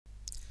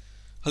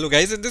Hello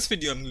guys, in this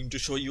video I'm going to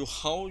show you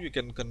how you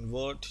can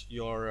convert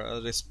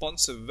your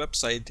responsive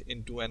website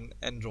into an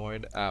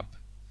Android app.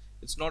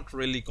 It's not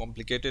really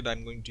complicated.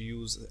 I'm going to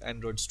use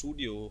Android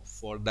Studio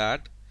for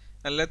that,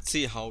 and let's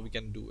see how we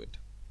can do it.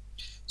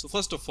 So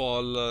first of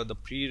all, the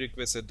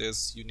prerequisite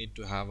is you need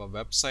to have a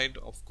website,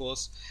 of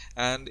course,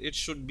 and it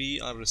should be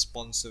a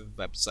responsive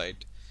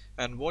website.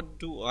 And what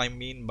do I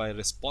mean by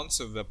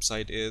responsive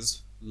website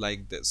is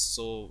like this.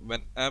 So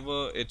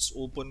whenever it's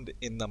opened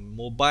in the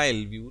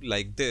mobile view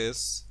like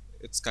this,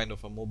 it's kind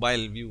of a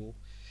mobile view,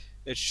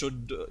 it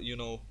should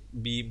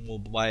be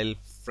mobile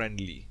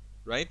friendly,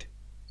 right?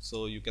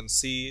 So you can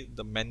see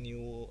the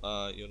menu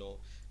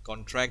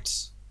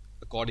contracts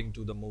according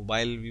to the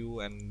mobile view,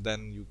 and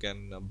then you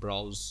can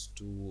browse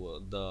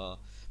to the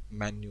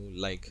menu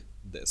like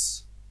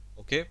this.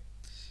 Okay,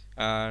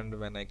 and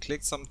when I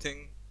click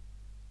something,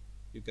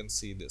 you can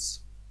see this.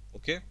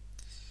 Okay,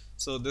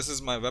 so this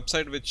is my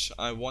website which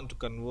I want to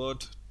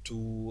convert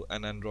to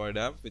an Android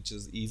app, which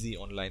is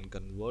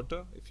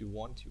EasyOnlineConverter. If you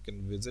want, you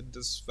can visit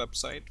this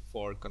website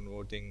for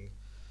converting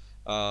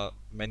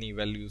many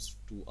values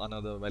to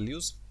another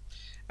values.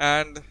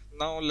 And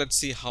now let's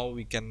see how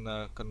we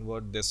can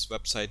convert this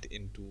website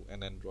into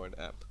an Android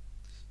app.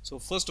 So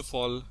first of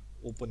all,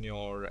 open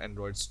your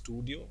Android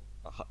Studio.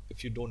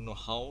 If you don't know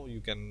how,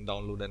 you can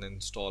download and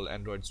install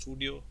Android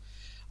Studio.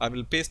 I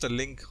will paste a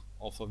link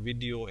of a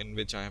video in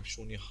which I have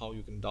shown you how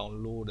you can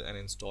download and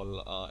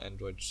install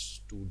Android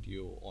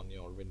Studio on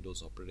your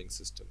Windows operating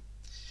system.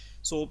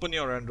 So open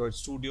your Android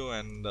Studio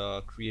and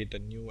create a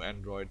new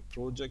Android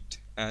project,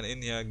 and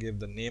in here give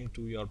the name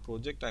to your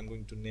project. I'm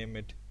going to name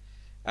it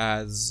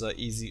as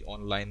Easy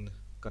Online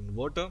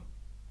Converter,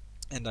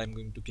 and I'm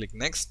going to click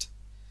next.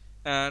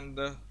 And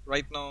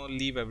right now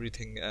leave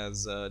everything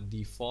as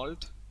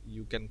default.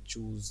 You can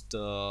choose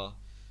the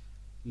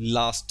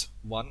last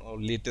one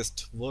or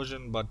latest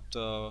version, but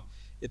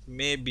it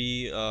may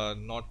be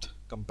not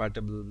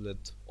compatible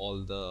with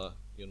all the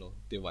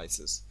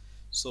devices.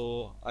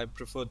 So I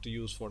prefer to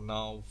use for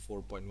now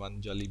 4.1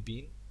 Jelly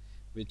Bean,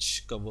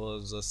 which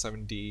covers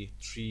 73%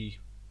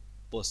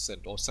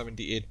 or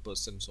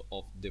 78%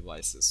 of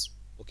devices.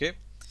 Okay,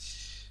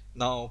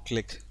 now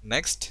click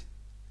next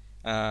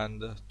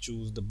and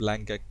choose the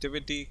blank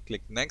activity.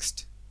 Click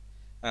next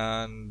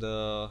and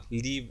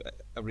leave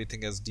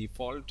everything as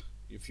default.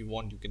 If you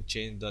want, you can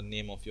change the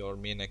name of your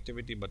main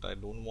activity, but I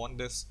don't want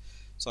this,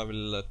 so I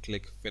will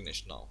click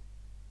finish now.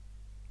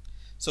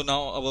 So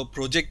now our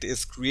project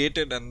is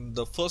created, and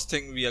the first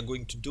thing we are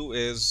going to do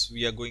is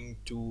we are going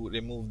to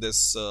remove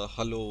this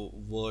hello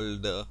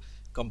world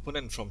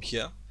component from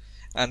here.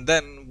 And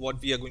then what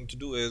we are going to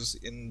do is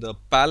in the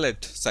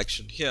palette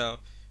section here,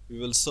 we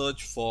will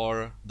search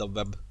for the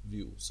web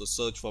view. So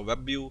search for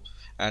web view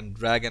and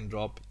drag and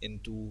drop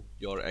into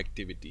your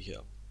activity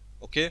here.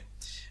 Okay,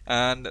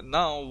 and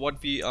now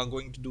what we are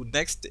going to do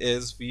next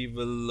is we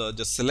will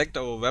just select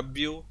our web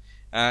view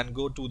and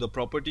go to the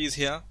properties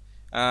here,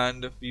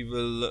 and we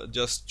will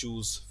just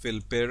choose fill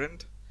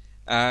parent,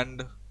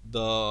 and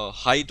the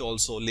height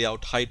also,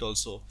 layout height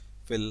also,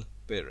 fill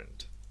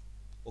parent.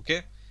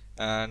 Okay,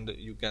 and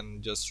you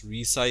can just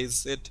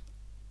resize it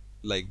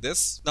like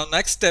this. Now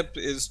next step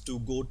is to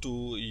go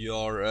to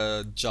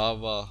your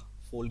Java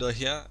folder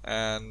here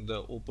and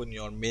open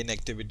your main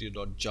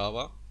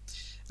activity.java,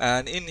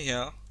 and in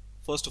here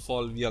first of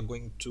all we are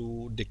going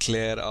to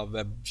declare a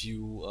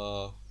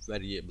webView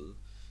variable.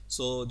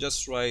 So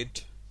just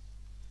write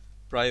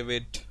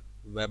private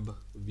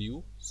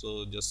webView.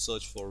 So just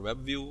search for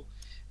webView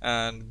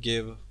and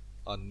give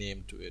a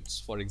name to it,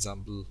 for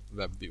example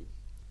webView.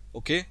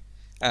 Okay,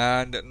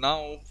 and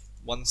now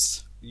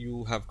once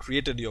you have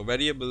created your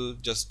variable,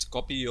 just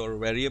copy your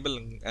variable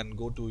and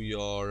go to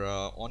your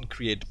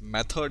onCreate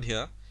method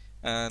here,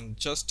 and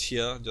just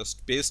here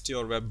just paste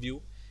your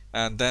webView,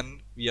 and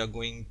then we are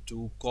going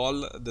to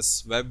call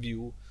this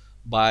webView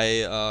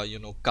by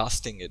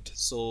casting it.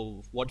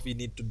 So what we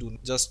need to do,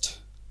 just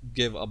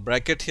give a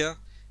bracket here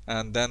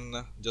and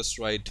then just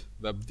write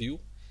webView,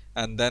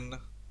 and then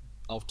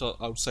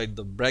outside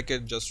the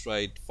bracket just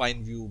write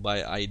find view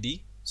by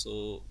ID.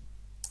 So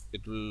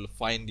it will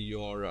find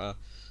your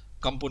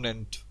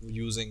component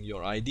using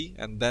your ID,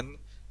 and then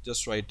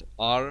just write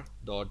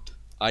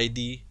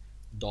r.id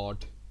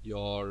dot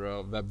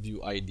your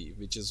webView ID,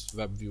 which is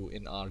webView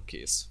in our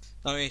case.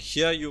 Now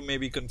here you may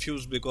be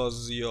confused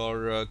because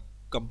your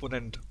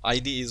component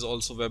ID is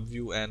also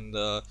webView, and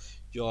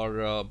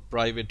your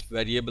private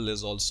variable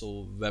is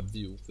also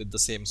webView with the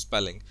same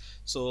spelling.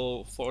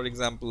 So for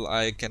example,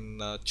 I can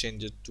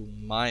change it to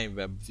my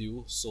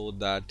webView so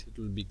that it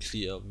will be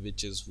clear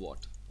which is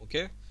what.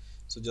 Okay,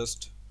 so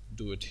just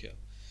do it here.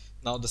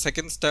 Now the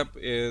second step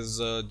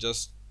is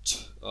just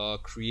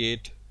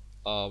create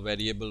a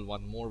variable,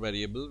 one more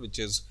variable, which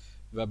is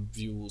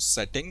webView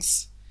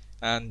settings,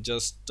 and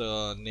just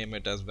name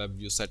it as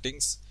webView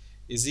settings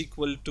is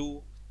equal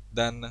to,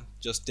 then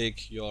just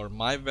take your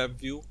my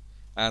webView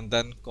and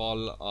then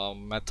call a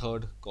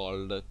method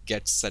called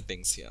get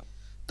settings here.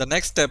 The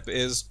next step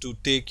is to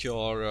take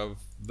your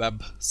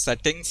web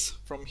settings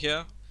from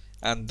here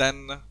and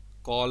then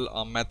call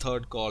a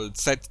method called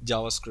set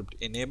JavaScript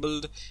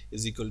enabled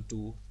is equal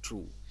to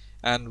true.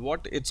 And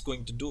what it's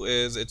going to do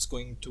is it's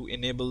going to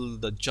enable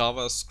the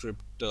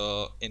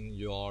JavaScript in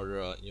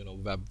your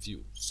web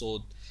view.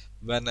 So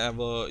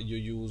whenever you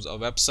use a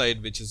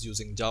website which is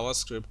using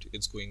JavaScript,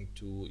 it's going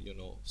to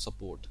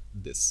support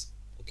this.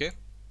 Okay.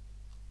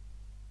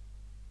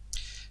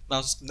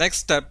 Now next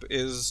step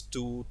is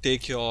to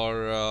take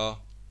your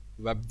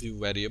webView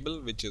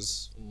variable, which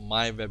is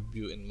my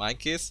webView in my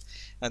case,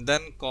 and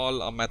then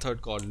call a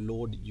method called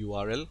load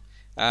URL,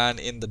 and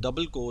in the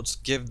double quotes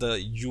give the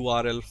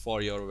URL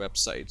for your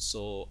website.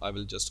 So I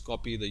will just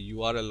copy the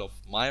URL of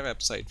my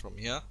website from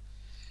here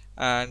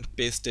and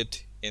paste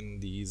it in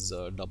these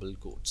double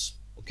quotes.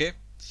 Okay.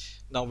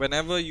 Now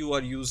whenever you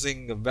are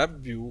using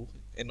webView,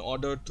 in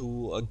order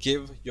to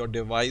give your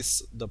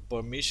device the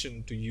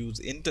permission to use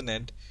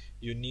internet,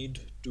 you need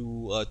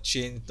to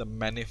change the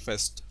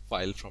manifest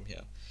file from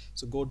here.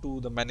 So go to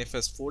the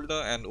manifest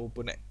folder and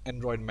open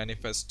Android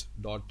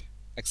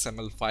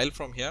manifest.xml file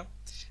from here,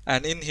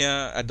 and in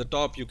here at the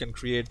top you can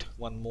create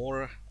one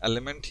more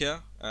element here,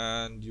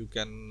 and you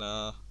can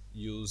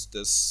use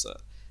this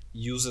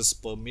uses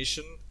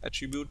permission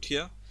attribute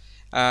here,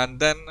 and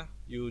then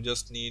you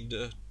just need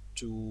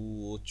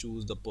to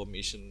choose the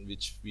permission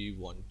which we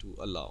want to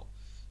allow.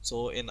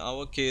 So in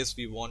our case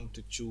we want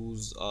to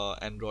choose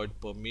Android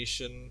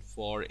permission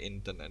for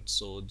internet.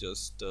 So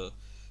just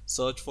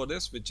search for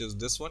this, which is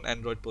this one,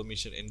 Android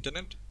permission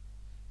internet,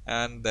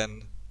 and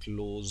then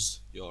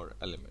close your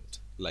element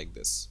like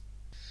this.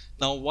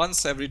 Now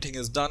once everything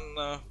is done,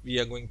 we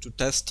are going to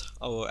test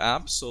our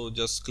app. So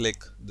just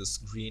click this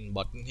green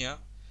button here,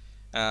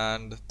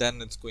 and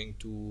then it's going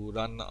to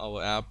run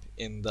our app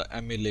in the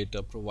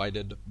emulator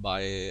provided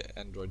by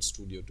Android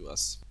Studio to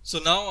us. So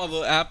now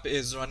our app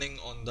is running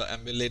on the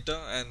emulator,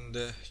 and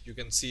you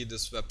can see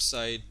this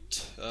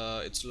website,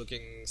 it's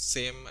looking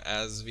same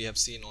as we have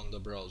seen on the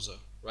browser,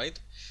 right?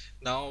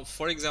 Now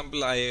for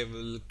example, I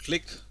will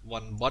click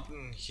one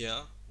button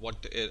here.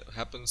 What it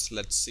happens,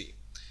 let's see.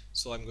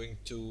 So I'm going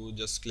to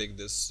just click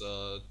this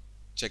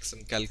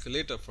checksum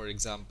calculator, for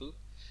example,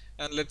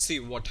 and let's see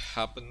what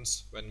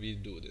happens when we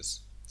do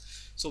this.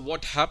 So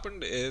what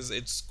happened is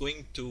it's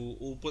going to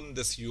open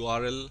this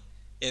URL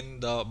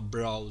in the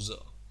browser,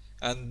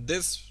 and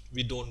this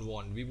we don't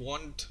want. We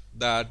want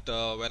that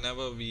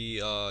whenever we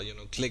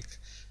click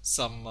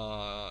some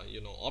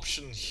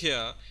option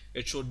here,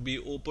 it should be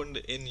opened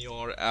in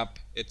your app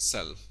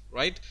itself,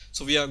 right?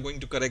 So we are going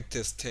to correct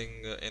this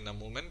thing in a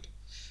moment.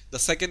 The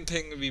second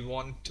thing, we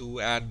want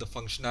to add the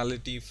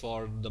functionality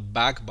for the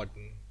back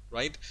button,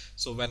 right?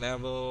 So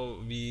whenever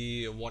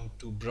we want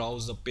to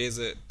browse the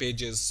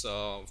pages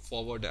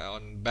forward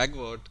and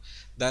backward,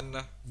 then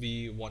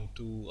we want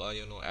to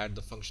add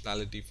the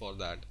functionality for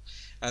that.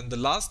 And the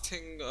last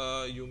thing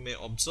you may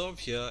observe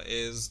here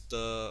is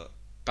the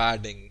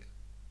padding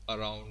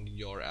around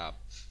your app.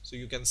 So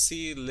you can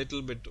see a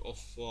little bit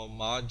of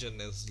margin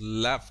is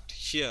left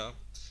here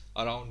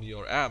around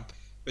your app,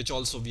 which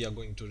also we are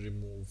going to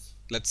remove.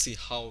 Let's see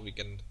how we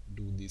can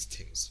do these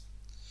things.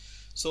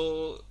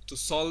 So to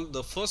solve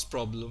the first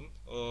problem,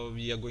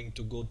 we are going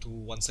to go to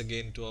once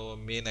again to our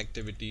main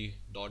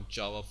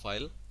activity.java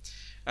file,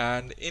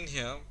 and in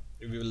here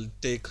we will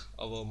take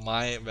our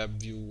my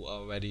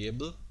webView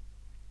variable,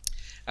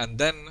 and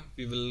then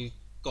we will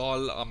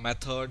call a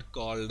method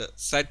called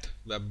set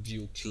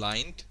webView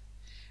client,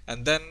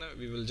 and then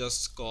we will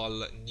just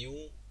call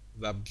new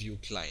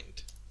webView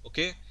client.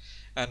 Okay,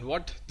 and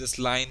what this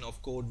line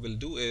of code will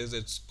do is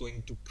it's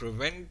going to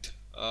prevent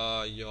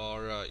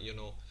your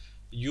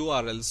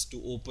URLs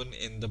to open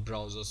in the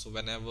browser. So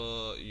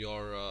whenever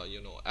your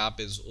app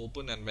is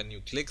open and when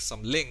you click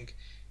some link,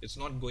 it's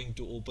not going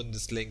to open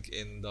this link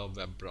in the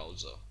web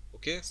browser.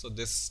 Okay, so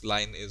this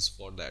line is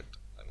for that.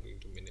 I'm going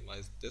to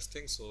minimize this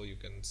thing so you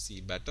can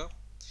see better.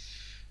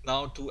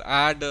 Now to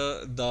add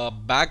the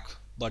back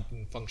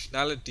button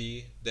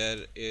functionality, there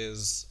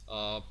is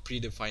a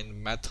predefined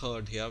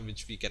method here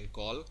which we can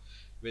call,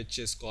 which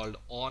is called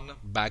on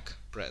back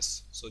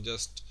press. So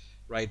just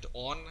write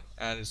on,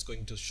 and it's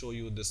going to show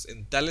you this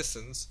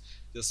IntelliSense.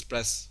 Just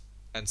press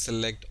and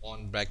select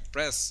on back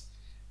press,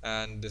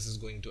 and this is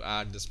going to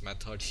add this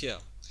method here.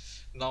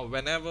 Now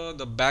whenever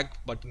the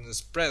back button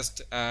is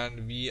pressed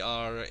and we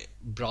are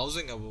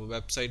browsing our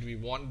website, we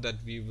want that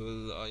we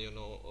will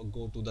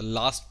go to the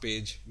last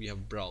page we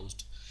have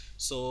browsed.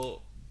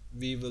 So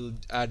we will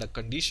add a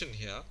condition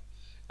here,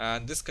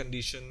 and this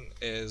condition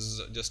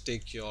is just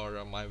take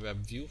your my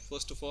web view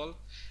first of all,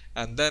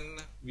 and then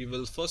we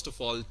will first of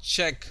all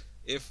check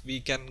if we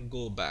can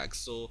go back.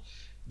 So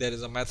there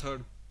is a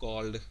method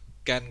called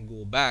can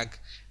go back,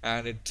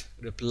 and it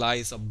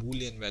replies a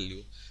boolean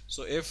value.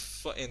 So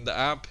if in the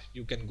app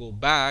you can go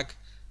back,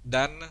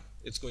 then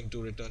it's going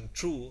to return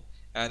true,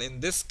 and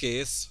in this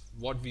case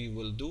what we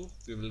will do,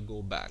 we will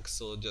go back.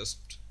 So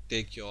just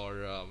take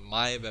your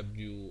my web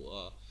view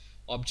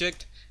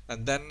object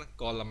and then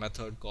call a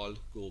method called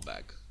go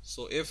back.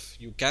 So if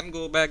you can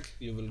go back,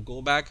 you will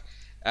go back,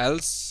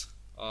 else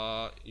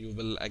you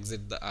will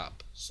exit the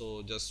app.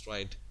 So just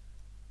write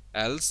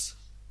else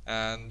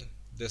and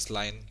this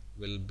line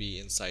will be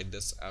inside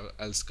this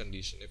else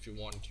condition. If you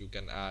want, you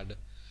can add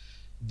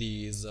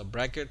these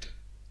bracket,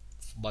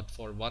 but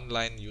for one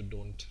line you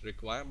don't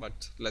require,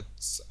 but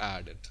let's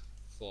add it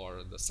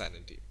for the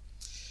sanity.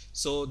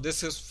 So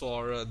this is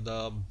for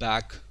the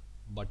back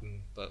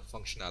button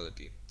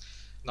functionality.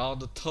 Now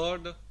the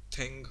third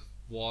thing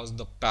was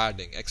the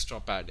padding, extra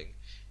padding.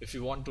 If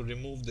you want to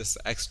remove this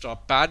extra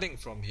padding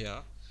from here,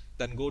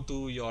 then go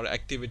to your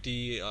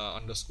activity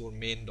underscore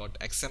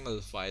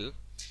main.xml file,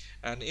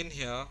 and in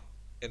here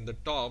in the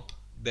top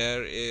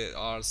there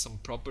are some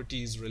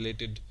properties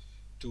related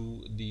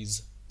to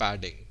these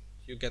padding.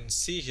 You can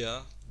see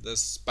here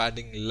this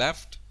padding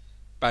left,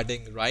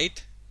 padding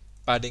right,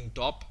 padding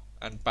top,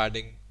 and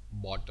padding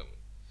bottom.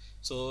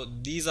 So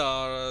these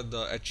are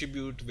the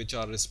attributes which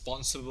are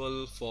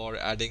responsible for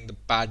adding the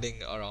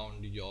padding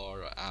around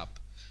your app,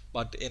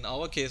 but in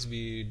our case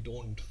we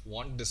don't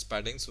want this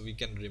padding, so we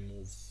can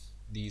remove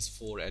these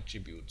four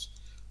attributes: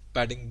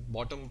 padding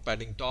bottom,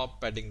 padding top,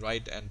 padding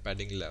right, and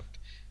padding left,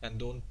 and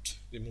don't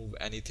remove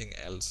anything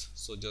else.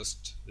 So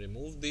just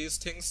remove these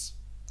things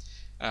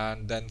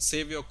and then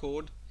save your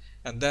code,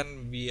 and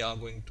then we are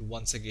going to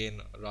once again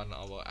run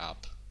our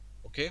app.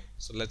 Okay,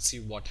 so let's see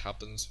what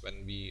happens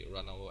when we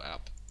run our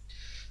app.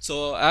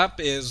 So app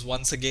is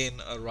once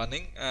again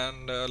running,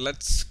 and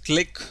let's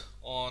click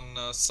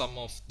on some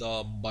of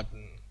the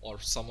button or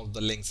some of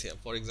the links here.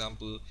 For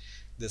example,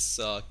 this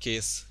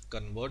case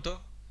converter,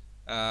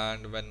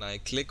 and when I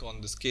click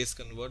on this case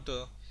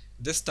converter,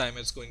 this time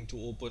it's going to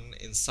open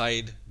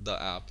inside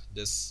the app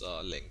this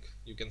link.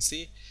 You can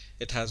see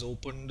it has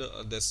opened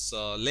this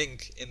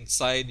link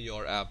inside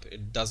your app.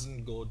 It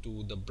doesn't go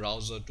to the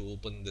browser to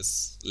open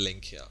this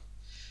link here.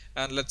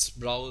 And let's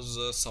browse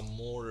some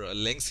more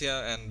links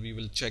here, and we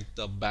will check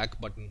the back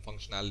button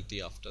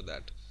functionality after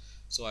that.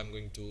 So I'm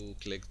going to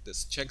click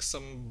this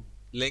checksum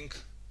link,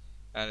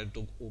 and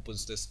it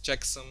opens this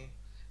checksum,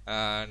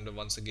 and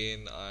once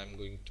again I'm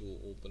going to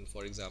open,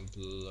 for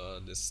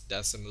example, this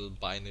decimal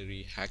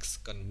binary hex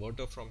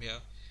converter from here,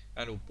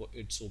 and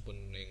it's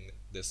opening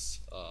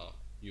this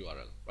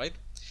URL right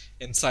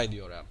inside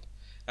your app.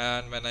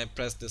 And when I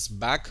press this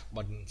back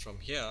button from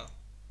here,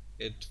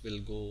 it will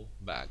go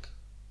back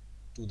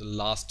to the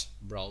last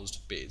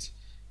browsed page,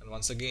 and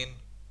once again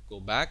go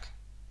back,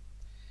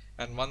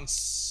 and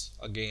once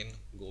again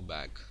go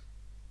back,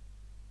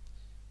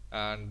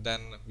 and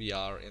then we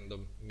are in the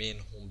main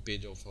home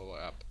page of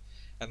our app.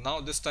 And now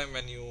this time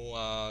when you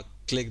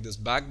click this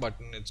back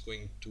button, it's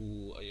going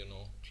to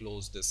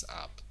close this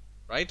app,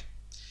 right?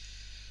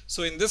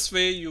 So in this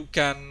way you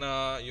can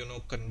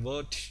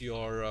convert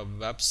your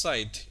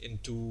website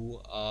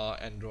into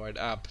Android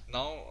app.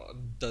 Now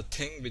the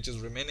thing which is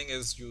remaining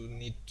is you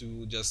need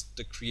to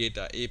just create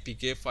a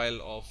APK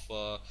file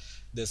of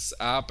this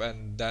app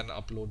and then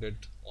upload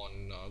it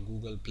on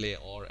Google Play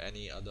or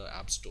any other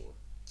app store.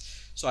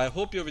 So I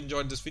hope you've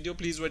enjoyed this video.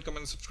 Please rate,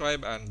 comment,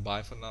 subscribe, and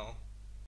bye for now.